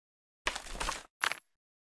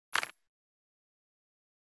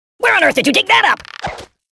Where on earth did you dig that up?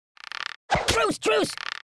 Truce, truce!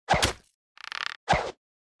 I'm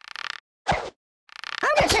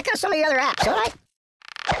gonna check out some of the other apps, alright?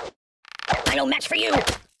 I no match for you!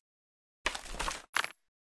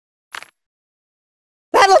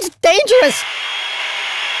 That looks dangerous!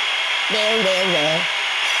 Well.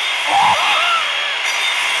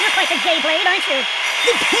 You're quite the J-Blade, aren't you?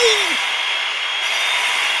 The pain!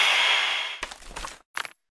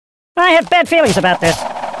 I have bad feelings about this.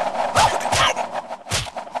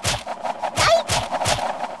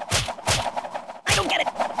 I don't get it!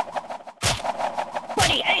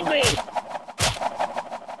 Buddy, angry!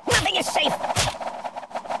 Nothing is safe!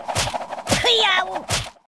 Yow!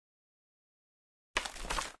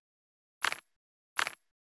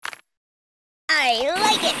 I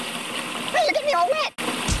like it! Hey, you're getting me all wet!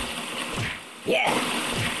 Yeah!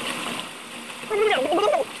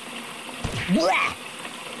 Blah!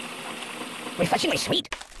 Refreshingly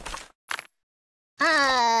sweet.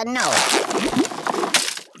 No.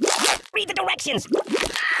 Read the directions!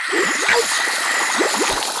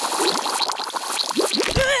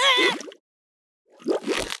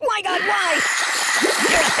 My God, why?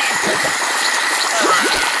 You're a bad person.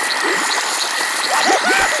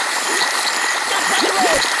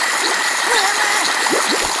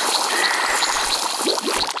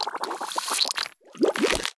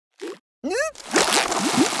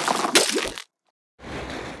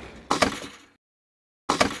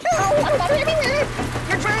 Stop on the road!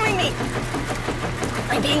 You're drowning me!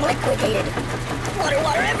 I'm being liquidated!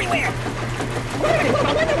 Water everywhere!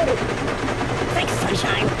 Thanks,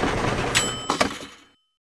 sunshine!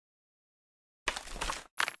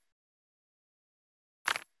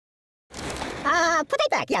 Put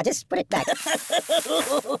it back. Yeah, just put it back.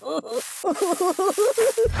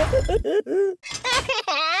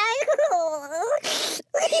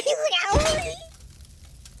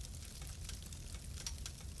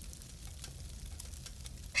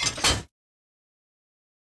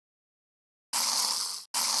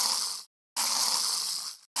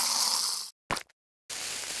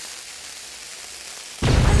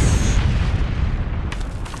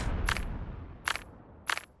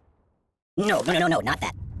 No, not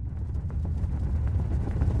that.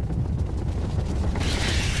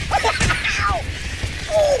 Ow!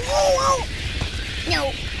 Oh!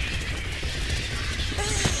 No.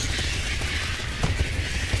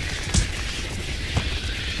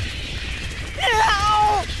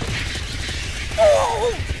 Ow!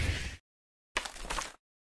 Oh!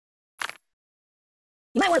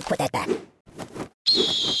 You might want to put that back.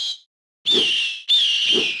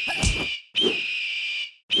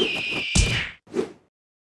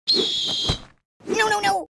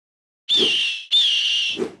 No!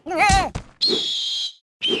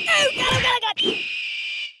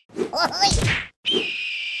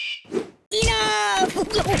 Oh,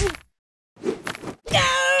 God! Enough! No!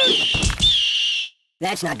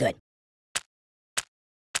 That's not good.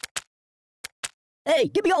 Hey,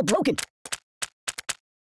 get me all broken.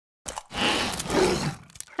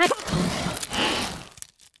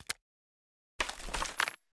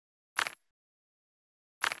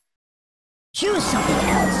 Choose something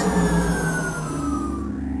else.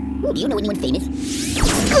 Ooh, do you know anyone famous?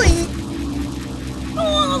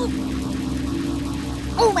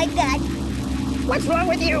 Oh my God! What's wrong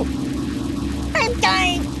with you? I'm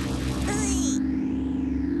dying!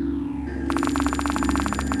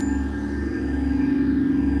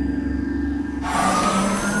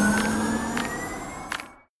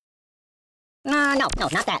 No,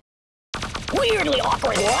 not that. Weirdly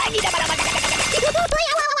awkward.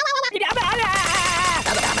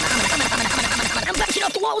 I'm bouncing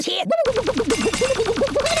off the walls here.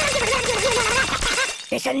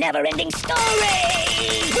 It's a never-ending story.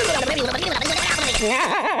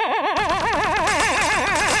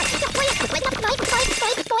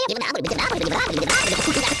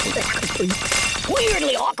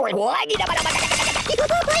 Weirdly awkward.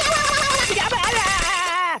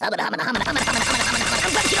 I'm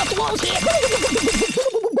bouncing off the walls here.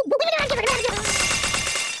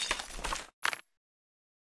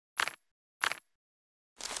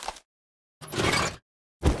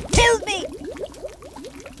 Help me!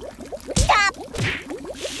 Stop!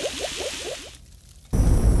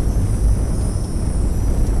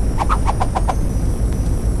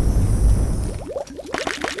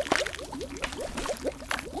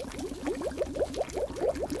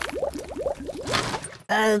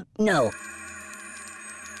 No.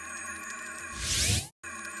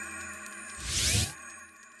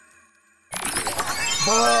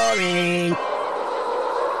 Boring.